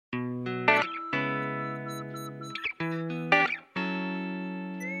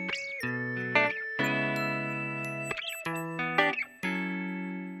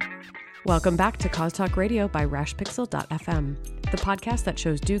Welcome back to Cause Talk Radio by RashPixel.fm, the podcast that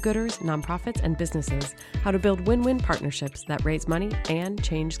shows do-gooders, nonprofits, and businesses how to build win-win partnerships that raise money and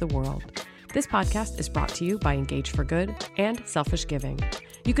change the world. This podcast is brought to you by Engage for Good and Selfish Giving.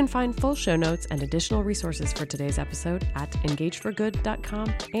 You can find full show notes and additional resources for today's episode at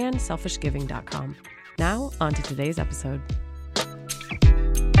engageforgood.com and selfishgiving.com. Now, on to today's episode.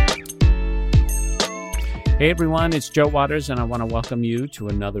 Hey everyone, it's Joe Waters, and I want to welcome you to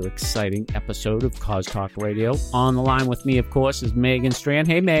another exciting episode of Cause Talk Radio. On the line with me, of course, is Megan Strand.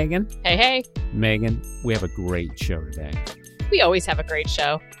 Hey, Megan. Hey. Megan, we have a great show today. We always have a great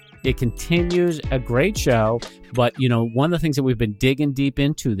show. It continues a great show, but, one of the things that we've been digging deep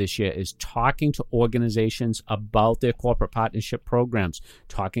into this year is talking to organizations about their corporate partnership programs,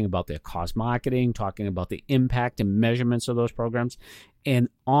 talking about their cause marketing, talking about the impact and measurements of those programs. And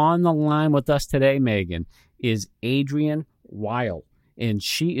on the line with us today, Megan, is Adrienne Weil, and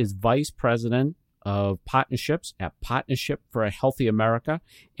she is Vice President of Partnerships at Partnership for a Healthy America.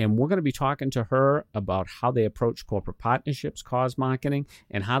 And we're going to be talking to her about how they approach corporate partnerships, cause marketing,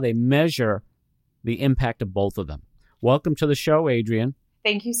 and how they measure the impact of both of them. Welcome to the show, Adrienne.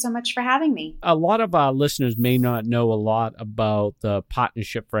 Thank you so much for having me. A lot of our listeners may not know a lot about the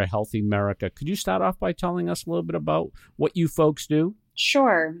Partnership for a Healthy America. Could you start off by telling us a little bit about what you folks do?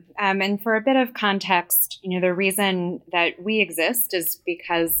 Sure. And for a bit of context, the reason that we exist is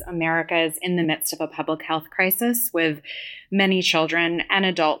because America is in the midst of a public health crisis with many children and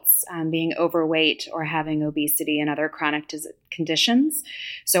adults being overweight or having obesity and other chronic conditions.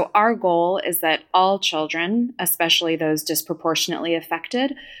 So our goal is that all children, especially those disproportionately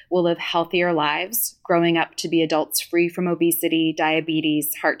affected, will live healthier lives, growing up to be adults free from obesity,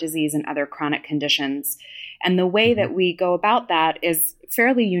 diabetes, heart disease, and other chronic conditions. And the way that we go about that is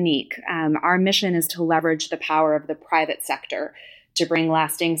fairly unique. Our mission is to leverage the power of the private sector to bring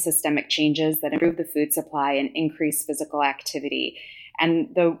lasting systemic changes that improve the food supply and increase physical activity. And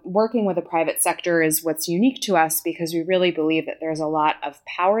the working with the private sector is what's unique to us because we really believe that there's a lot of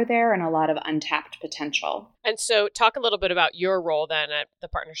power there and a lot of untapped potential. And so talk a little bit about your role then at the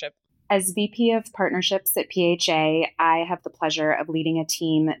partnership. As VP of Partnerships at PHA, I have the pleasure of leading a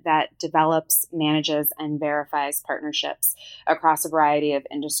team that develops, manages, and verifies partnerships across a variety of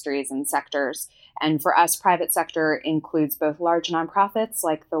industries and sectors. And for us, private sector includes both large nonprofits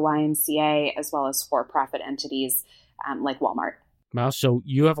like the YMCA as well as for-profit entities like Walmart. Wow, so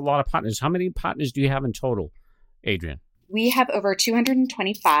you have a lot of partners. How many partners do you have in total, Adrienne? We have over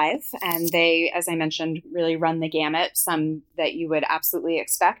 225, and they, as I mentioned, really run the gamut, some that you would absolutely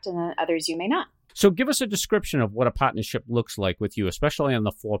expect and others you may not. So give us a description of what a partnership looks like with you, especially on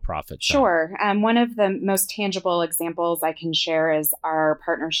the for-profit side. Sure. One of the most tangible examples I can share is our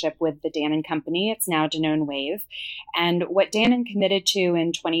partnership with the Dannon Company. It's now Danone Wave. And what Dannon committed to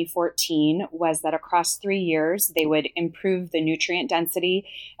in 2014 was that across 3 years, they would improve the nutrient density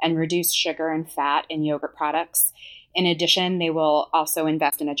and reduce sugar and fat in yogurt products. In addition, they will also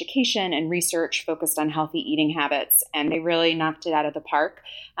invest in education and research focused on healthy eating habits, and they really knocked it out of the park.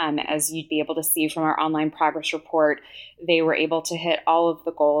 As you'd be able to see from our online progress report, they were able to hit all of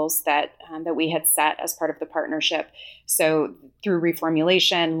the goals that we had set as part of the partnership. So through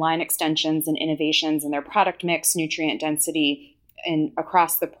reformulation, line extensions, and innovations in their product mix, nutrient density and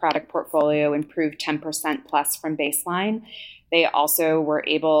across the product portfolio improved 10% plus from baseline. They also were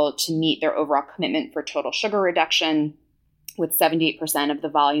able to meet their overall commitment for total sugar reduction with 78% of the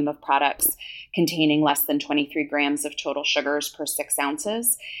volume of products containing less than 23 grams of total sugars per 6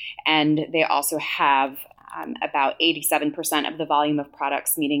 ounces. And they also have about 87% of the volume of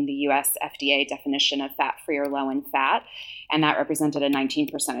products meeting the U.S. FDA definition of fat-free or low in fat. And that represented a 19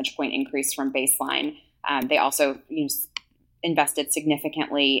 percentage point increase from baseline. They also invested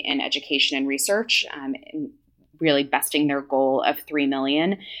significantly in education and research, really besting their goal of $3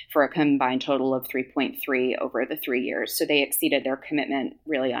 million for a combined total of $3.3 over the 3 years. So they exceeded their commitment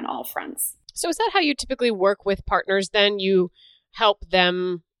really on all fronts. So is that how you typically work with partners then? You help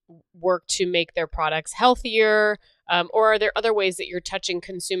them work to make their products healthier? Or are there other ways that you're touching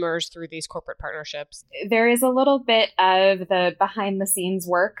consumers through these corporate partnerships? There is a little bit of the behind the scenes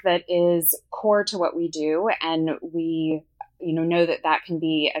work that is core to what we do. And we know that can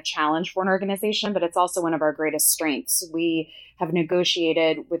be a challenge for an organization, but it's also one of our greatest strengths. We have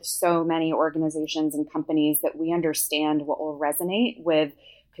negotiated with so many organizations and companies that we understand what will resonate with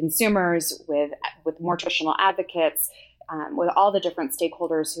consumers, with more traditional advocates, with all the different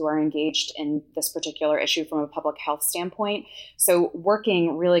stakeholders who are engaged in this particular issue from a public health standpoint. So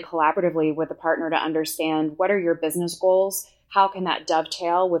working really collaboratively with a partner to understand what are your business goals, how can that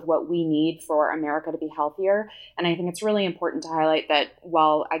dovetail with what we need for America to be healthier? And I think it's really important to highlight that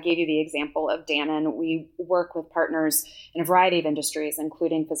while I gave you the example of Dannon, we work with partners in a variety of industries,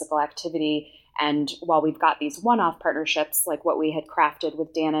 including physical activity. And while we've got these one-off partnerships like what we had crafted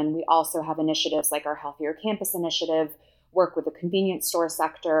with Dannon, we also have initiatives like our Healthier Campus Initiative, work with the convenience store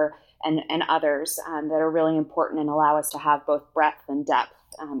sector, and others that are really important and allow us to have both breadth and depth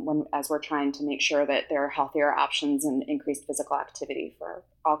as we're trying to make sure that there are healthier options and increased physical activity for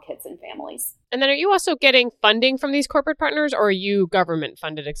all kids and families. And then are you also getting funding from these corporate partners, or are you government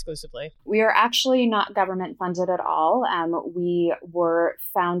funded exclusively? We are actually not government funded at all. We were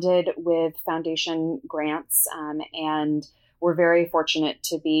founded with foundation grants, and we're very fortunate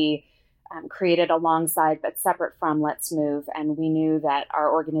to be created alongside but separate from Let's Move. And we knew that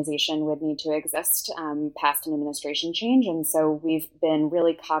our organization would need to exist past an administration change. And so we've been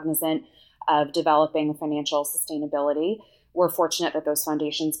really cognizant of developing financial sustainability. We're fortunate that those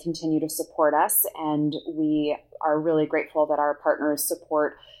foundations continue to support us, and we are really grateful that our partners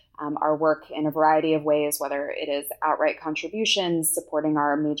support our work in a variety of ways, whether it is outright contributions, supporting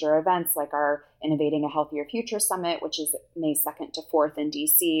our major events like our Innovating a Healthier Future Summit, which is May 2nd to 4th in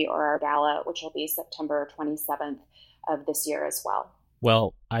DC, or our gala, which will be September 27th of this year as well.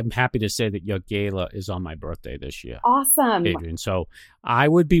 Well, I'm happy to say that your gala is on my birthday this year. Awesome. Adrienne. So I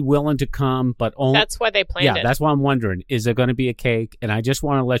would be willing to come, but only... That's why they planned it. Yeah, that's why I'm wondering, is there going to be a cake? And I just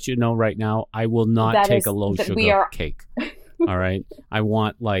want to let you know right now, I will not take a low-sugar cake. All right. I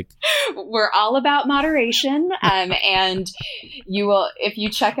want We're all about moderation. And you will, if you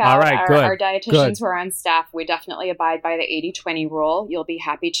check out our dietitians who are on staff, we definitely abide by the 80-20 rule. You'll be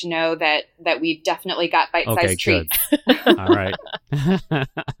happy to know that we've definitely got bite-sized treats. All right.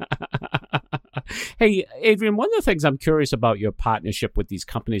 Hey, Adrienne, one of the things I'm curious about your partnership with these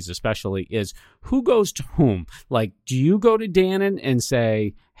companies especially is who goes to whom? Like, do you go to Dannon and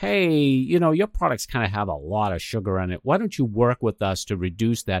say, hey, your products kind of have a lot of sugar in it. Why don't you work with us to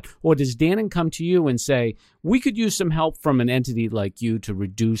reduce that? Or does Dannon come to you and say, we could use some help from an entity like you to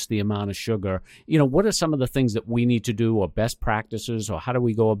reduce the amount of sugar? What are some of the things that we need to do, or best practices, or how do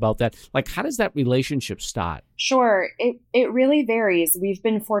we go about that? Like, how does that relationship start? Sure. It really varies. We've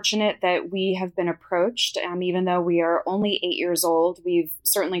been fortunate that we have been approached. Even though we are only 8 years old, we've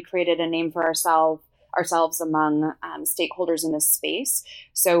certainly created a name for ourselves among stakeholders in this space.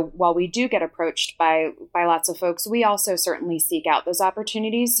 So while we do get approached by lots of folks, we also certainly seek out those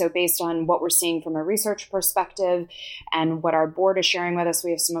opportunities. So based on what we're seeing from a research perspective and what our board is sharing with us,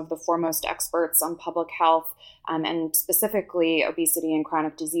 we have some of the foremost experts on public health and specifically obesity and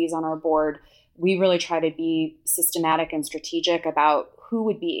chronic disease on our board. We really try to be systematic and strategic about who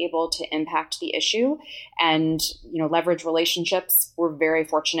would be able to impact the issue and, leverage relationships. We're very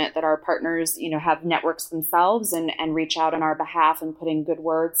fortunate that our partners, have networks themselves and reach out on our behalf and put in good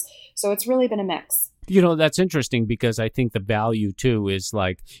words. So it's really been a mix. That's interesting because I think the value too is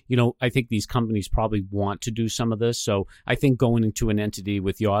I think these companies probably want to do some of this. So I think going into an entity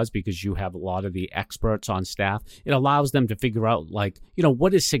with yours, because you have a lot of the experts on staff, it allows them to figure out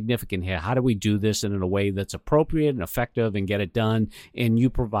what is significant here? How do we do this in a way that's appropriate and effective and get it done? And you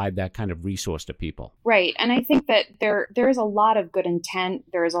provide that kind of resource to people. Right. And I think that there is a lot of good intent.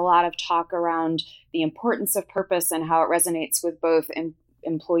 There is a lot of talk around the importance of purpose and how it resonates with both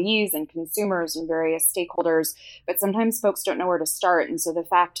employees and consumers and various stakeholders, but sometimes folks don't know where to start. And so the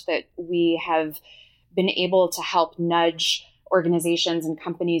fact that we have been able to help nudge organizations and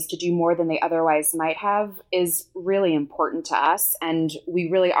companies to do more than they otherwise might have is really important to us. And we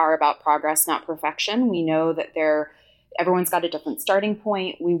really are about progress, not perfection. We know that everyone's got a different starting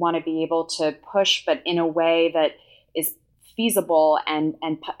point. We want to be able to push, but in a way that is feasible and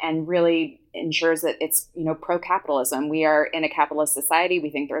really ensures that it's pro-capitalism. We are in a capitalist society. We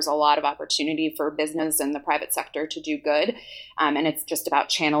think there's a lot of opportunity for business and the private sector to do good, and it's just about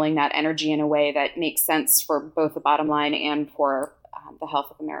channeling that energy in a way that makes sense for both the bottom line and for the health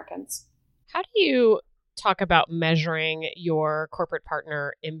of Americans. How do you talk about measuring your corporate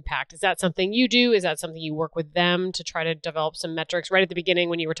partner impact? Is that something you do? Is that something you work with them to try to develop some metrics? Right at the beginning,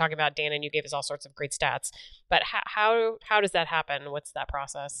 when you were talking about Dannon, you gave us all sorts of great stats. But how does that happen? What's that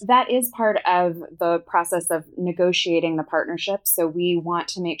process? That is part of the process of negotiating the partnership. So we want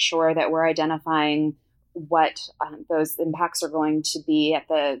to make sure that we're identifying what those impacts are going to be at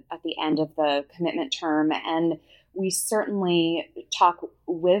the end of the commitment term. And we certainly talk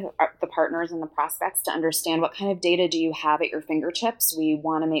with the partners and the prospects to understand what kind of data do you have at your fingertips. We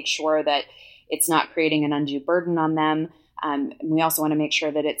want to make sure that it's not creating an undue burden on them. We also want to make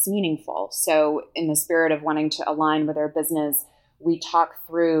sure that it's meaningful. So in the spirit of wanting to align with our business, we talk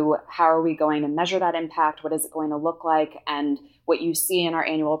through how are we going to measure that impact, what is it going to look like, and what you see in our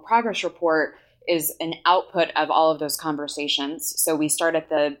annual progress report is an output of all of those conversations. So we start at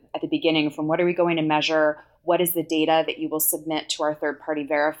the beginning from what are we going to measure, what is the data that you will submit to our third-party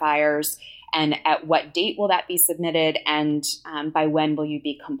verifiers, and at what date will that be submitted, and by when will you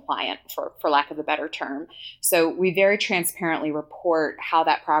be compliant, for lack of a better term. So we very transparently report how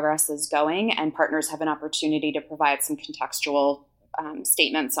that progress is going, and partners have an opportunity to provide some contextual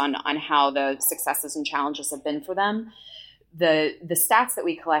statements on how the successes and challenges have been for them. The stats that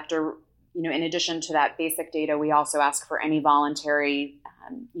we collect are, in addition to that basic data, we also ask for any voluntary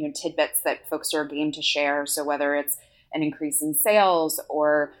tidbits that folks are game to share. So whether it's an increase in sales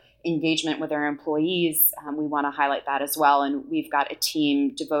or engagement with our employees, we want to highlight that as well. And we've got a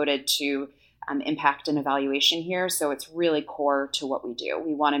team devoted to impact and evaluation here. So it's really core to what we do.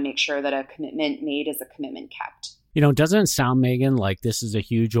 We want to make sure that a commitment made is a commitment kept. Doesn't it sound, Megan, like this is a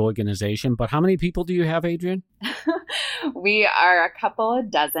huge organization, but how many people do you have, Adrienne? We are a couple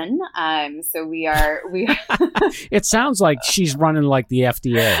of dozen. So we are. It sounds like she's running like the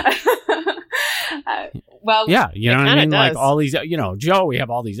FDA. Well, yeah, you know what I mean? Does. Like all these, Joe, we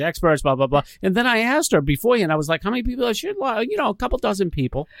have all these experts, blah, blah, blah. And then I asked her beforehand, I was like, how many people? She said, a couple dozen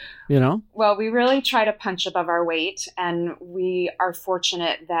people, Well, we really try to punch above our weight. And we are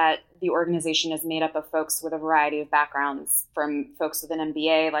fortunate that the organization is made up of folks with a variety of backgrounds, from folks with an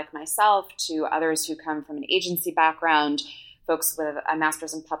MBA like myself to others who come from an agency background, folks with a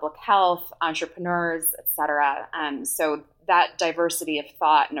master's in public health, entrepreneurs, et cetera. So that diversity of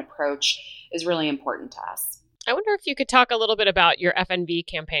thought and approach is really important to us. I wonder if you could talk a little bit about your FNV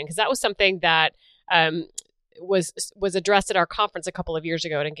campaign, because that was something that was addressed at our conference a couple of years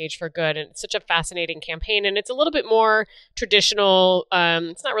ago at Engage for Good. And it's such a fascinating campaign. And it's a little bit more traditional.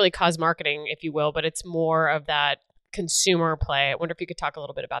 It's not really cause marketing, if you will, but it's more of that consumer play. I wonder if you could talk a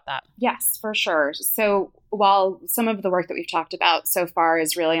little bit about that. Yes, for sure. So while some of the work that we've talked about so far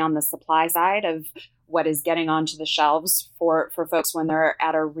is really on the supply side of what is getting onto the shelves for folks when they're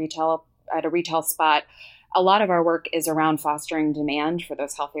at a retail spot, a lot of our work is around fostering demand for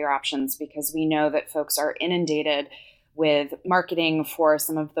those healthier options, because we know that folks are inundated with marketing for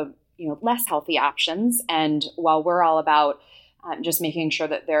some of the less healthy options. And while we're all about just making sure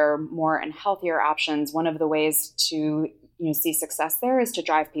that there are more and healthier options, one of the ways to see success there is to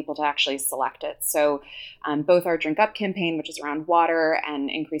drive people to actually select it. So both our Drink Up campaign, which is around water and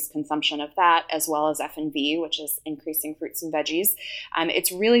increased consumption of that, as well as FNV, which is increasing fruits and veggies.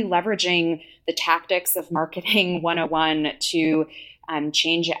 It's really leveraging the tactics of marketing 101 to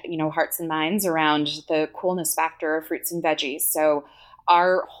change hearts and minds around the coolness factor of fruits and veggies. So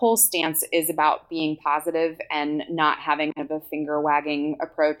our whole stance is about being positive and not having kind of a finger wagging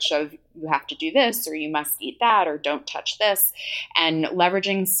approach of you have to do this or you must eat that or don't touch this. And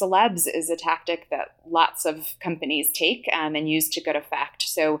leveraging celebs is a tactic that lots of companies take and use to good effect.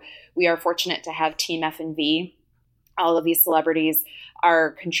 So we are fortunate to have Team FNV. All of these celebrities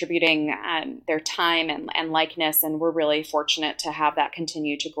are contributing their time and likeness, and we're really fortunate to have that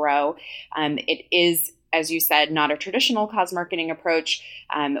continue to grow. It is, as you said, not a traditional cause marketing approach.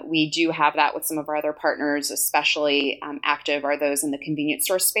 We do have that with some of our other partners, especially active are those in the convenience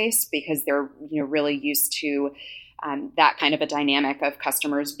store space, because they're really used to that kind of a dynamic of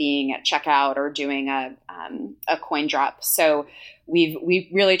customers being at checkout or doing a coin drop. So we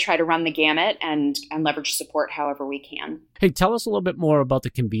really try to run the gamut and leverage support however we can. Hey, tell us a little bit more about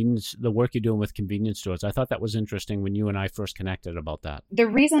the work you're doing with convenience stores. I thought that was interesting when you and I first connected about that. The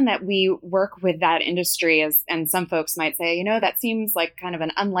reason that we work with that industry is, and some folks might say, that seems like kind of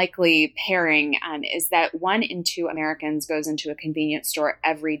an unlikely pairing, is that 1 in 2 Americans goes into a convenience store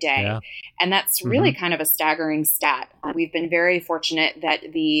every day. Yeah. And that's really kind of a staggering stat. We've been very fortunate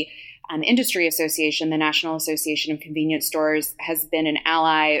that the industry association, the National Association of Convenience Stores, has been an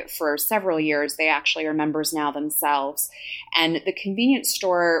ally for several years. They actually are members now themselves. And the convenience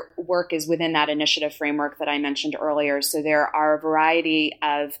store work is within that initiative framework that I mentioned earlier. So there are a variety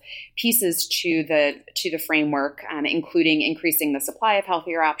of pieces to the framework, including increasing the supply of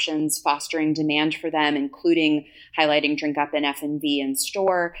healthier options, fostering demand for them, including highlighting Drink Up and FNV in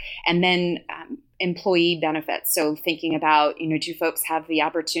store, and then employee benefits. So thinking about, do folks have the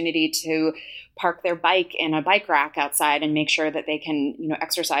opportunity to park their bike in a bike rack outside and make sure that they can,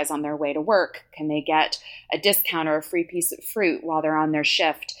 exercise on their way to work? Can they get a discount or a free piece of fruit while they're on their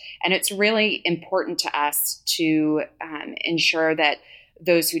shift? And it's really important to us to ensure that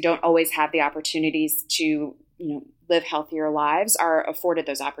those who don't always have the opportunities to, live healthier lives are afforded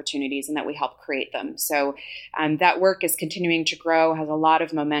those opportunities, and that we help create them. So that work is continuing to grow, has a lot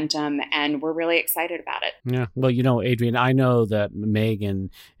of momentum, and we're really excited about it. Yeah. Well, Adrienne, I know that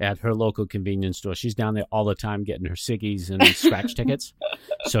Megan at her local convenience store, she's down there all the time getting her ciggies and scratch tickets.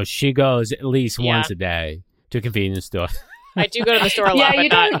 So she goes at least once a day to a convenience store. I do go to the store a lot. Yeah,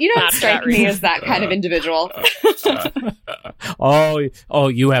 you don't strike me as that kind of individual. Oh,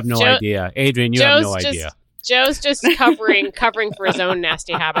 you have no idea. Adrienne, you have no idea. Joe's just covering for his own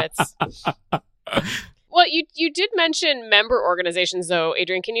nasty habits. Well, you did mention member organizations, though,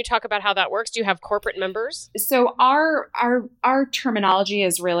 Adrienne. Can you talk about how that works? Do you have corporate members? So our terminology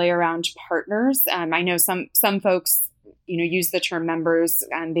is really around partners. I know some folks, use the term members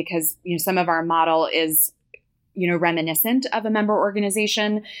because some of our model is reminiscent of a member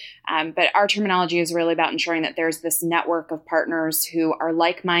organization. But our terminology is really about ensuring that there's this network of partners who are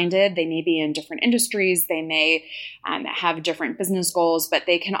like-minded. They may be in different industries. They may have different business goals, but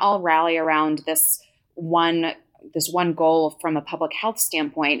they can all rally around this one goal from a public health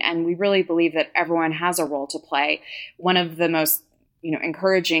standpoint. And we really believe that everyone has a role to play. One of the most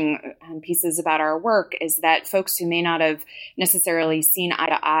encouraging pieces about our work is that folks who may not have necessarily seen eye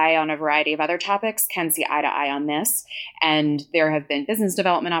to eye on a variety of other topics can see eye to eye on this. And there have been business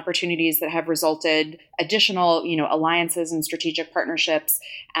development opportunities that have resulted additional, alliances and strategic partnerships.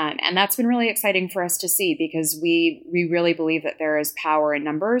 And that's been really exciting for us to see, because we really believe that there is power in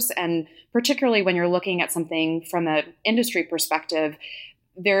numbers. And particularly when you're looking at something from an industry perspective,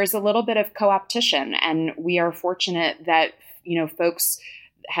 there's a little bit of co-opetition. And we are fortunate that folks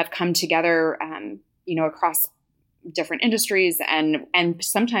have come together, across different industries and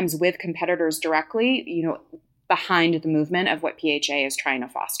sometimes with competitors directly, behind the movement of what PHA is trying to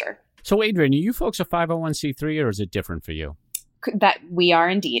foster. So, Adrienne, are you folks a 501c3 or is it different for you? That we are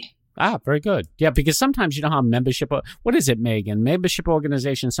indeed. Ah, very good. Yeah, because sometimes you know how membership, what is it, Megan? Membership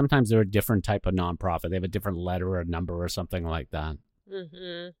organizations, sometimes they're a different type of nonprofit. They have a different letter or number or something like that.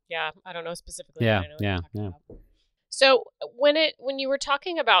 Mm-hmm. Yeah, I don't know specifically. Yeah, but I know what you're talking about. So when you were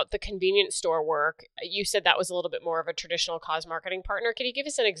talking about the convenience store work, you said that was a little bit more of a traditional cause marketing partner. Can you give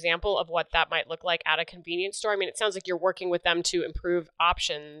us an example of what that might look like at a convenience store? I mean, it sounds like you're working with them to improve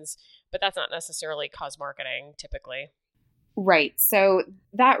options, but that's not necessarily cause marketing typically. Right. So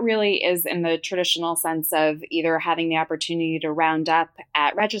that really is in the traditional sense of either having the opportunity to round up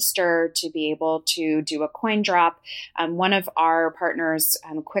at register, to be able to do a coin drop. One of our partners,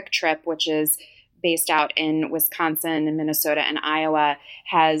 Quick Trip, which is based out in Wisconsin and Minnesota and Iowa,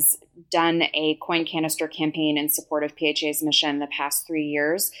 has done a coin canister campaign in support of PHA's mission the past 3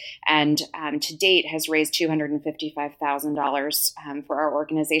 years, and to date has raised $255,000 for our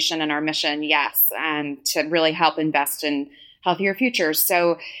organization and our mission, to really help invest in healthier futures.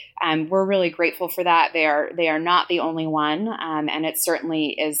 So we're really grateful for that. They are not the only one, and it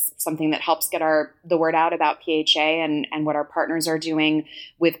certainly is something that helps get the word out about PHA and what our partners are doing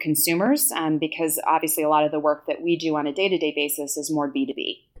with consumers, because obviously a lot of the work that we do on a day-to-day basis is more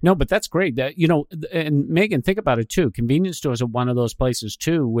B2B. No, but that's great. And Megan, think about it too. Convenience stores are one of those places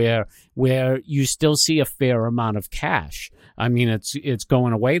too where you still see a fair amount of cash. I mean, it's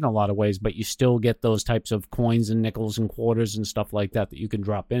going away in a lot of ways, but you still get those types of coins and nickels and quarters and stuff like that you can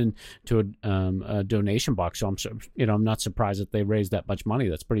drop in to a donation box. So I'm not surprised that they raised that much money.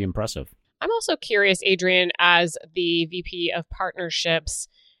 That's pretty impressive. I'm also curious, Adrienne, as the VP of Partnerships,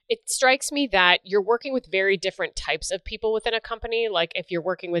 it strikes me that you're working with very different types of people within a company. Like if you're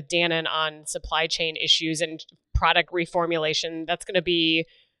working with Dannon on supply chain issues and product reformulation, that's going to be,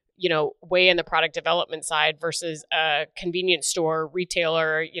 way in the product development side versus a convenience store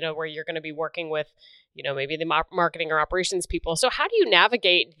retailer, where you're going to be working with, maybe the marketing or operations people. So how do you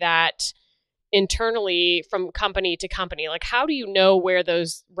navigate that internally from company to company? Like, how do you know where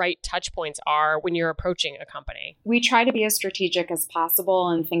those right touch points are when you're approaching a company? We try to be as strategic as possible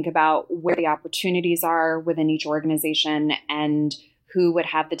and think about where the opportunities are within each organization and who would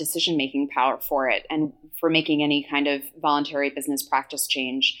have the decision-making power for it and for making any kind of voluntary business practice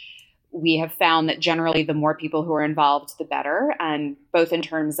change. We have found that generally the more people who are involved, the better, both in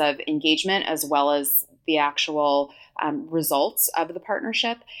terms of engagement as well as the actual results of the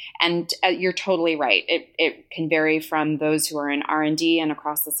partnership. And you're totally right. It can vary from those who are in R&D and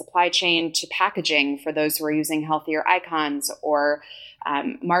across the supply chain to packaging for those who are using healthier icons, or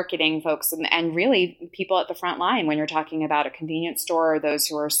marketing folks and really people at the front line when you're talking about a convenience store, or those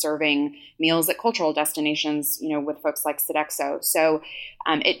who are serving meals at cultural destinations, with folks like Sodexo. So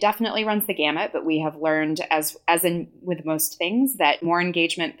it definitely runs the gamut, but we have learned, as in with most things, that more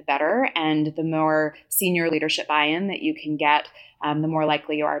engagement, the better, and the more senior leadership buy-in, buy-in that you can get, the more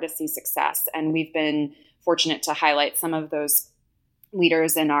likely you are to see success. And we've been fortunate to highlight some of those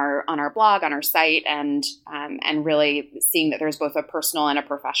leaders on our blog, on our site, and really seeing that there's both a personal and a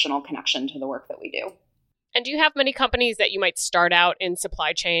professional connection to the work that we do. And do you have many companies that you might start out in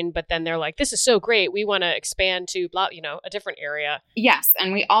supply chain, but then they're like, this is so great, we want to expand to a different area? Yes.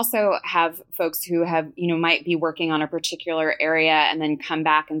 And we also have folks who have, might be working on a particular area and then come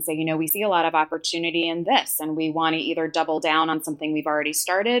back and say, we see a lot of opportunity in this, and we want to either double down on something we've already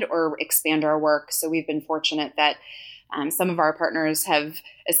started or expand our work. So we've been fortunate that some of our partners have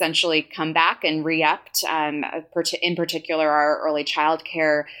essentially come back and re-upped. In particular, our early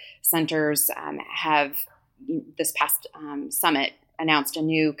childcare centers have this past summit announced a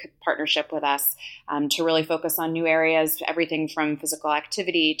new partnership with us to really focus on new areas, everything from physical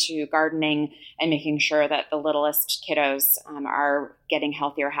activity to gardening, and making sure that the littlest kiddos are getting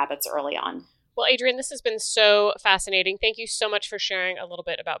healthier habits early on. Well, Adrienne, this has been so fascinating. Thank you so mumuch for sharing a little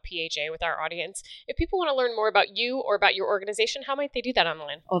bit about PHA with our audience. If people want to learn more about you or about your organization, how might they do that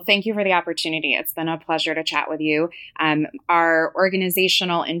online? Well, thank you for the opportunity. It's been a pleasure to chat with you. Our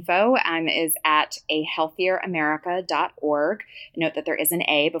organizational info is at ahealthieramerica.org. Note that there is an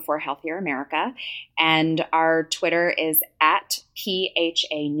A before Healthier America. And our Twitter is at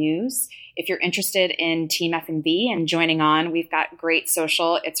PHA News. If you're interested in Team FNV and joining on, we've got great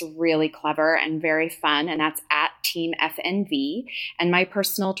social. It's really clever and very fun, and that's at Team FNV. And my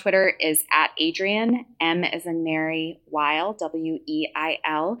personal Twitter is at Adrienne, M as in Mary, Weil,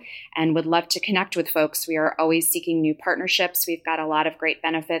 Weil, and would love to connect with folks. We are always seeking new partnerships. We've got a lot of great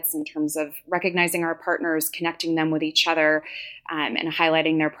benefits in terms of recognizing our partners, connecting them with each other, and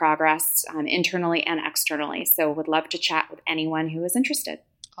highlighting their progress internally and externally. So would love to chat with anyone who is interested.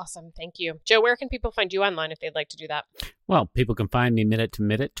 Awesome. Thank you. Joe, where can people find you online if they'd like to do that? Well, people can find me minute to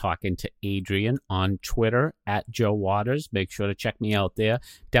minute talking to Adrienne on Twitter at Joe Waters. Make sure to check me out there.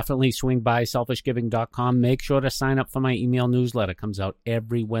 Definitely swing by selfishgiving.com. Make sure to sign up for my email newsletter. It comes out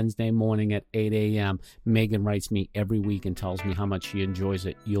every Wednesday morning at 8 a.m. Megan writes me every week and tells me how much she enjoys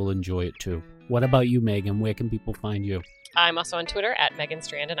it. You'll enjoy it too. What about you, Megan? Where can people find you? I'm also on Twitter at Megan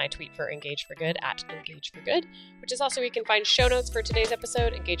Strand, and I tweet for Engage for Good at Engage for Good, which is also where you can find show notes for today's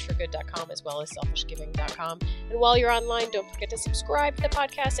episode, engageforgood.com, as well as selfishgiving.com. And while you're online, don't forget to subscribe to the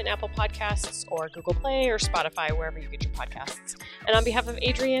podcast in Apple Podcasts or Google Play or Spotify, wherever you get your podcasts. And on behalf of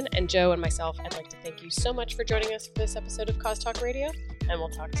Adrienne and Joe and myself, I'd like to thank you so much for joining us for this episode of Cause Talk Radio, and we'll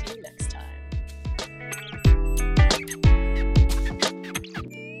talk to you next time.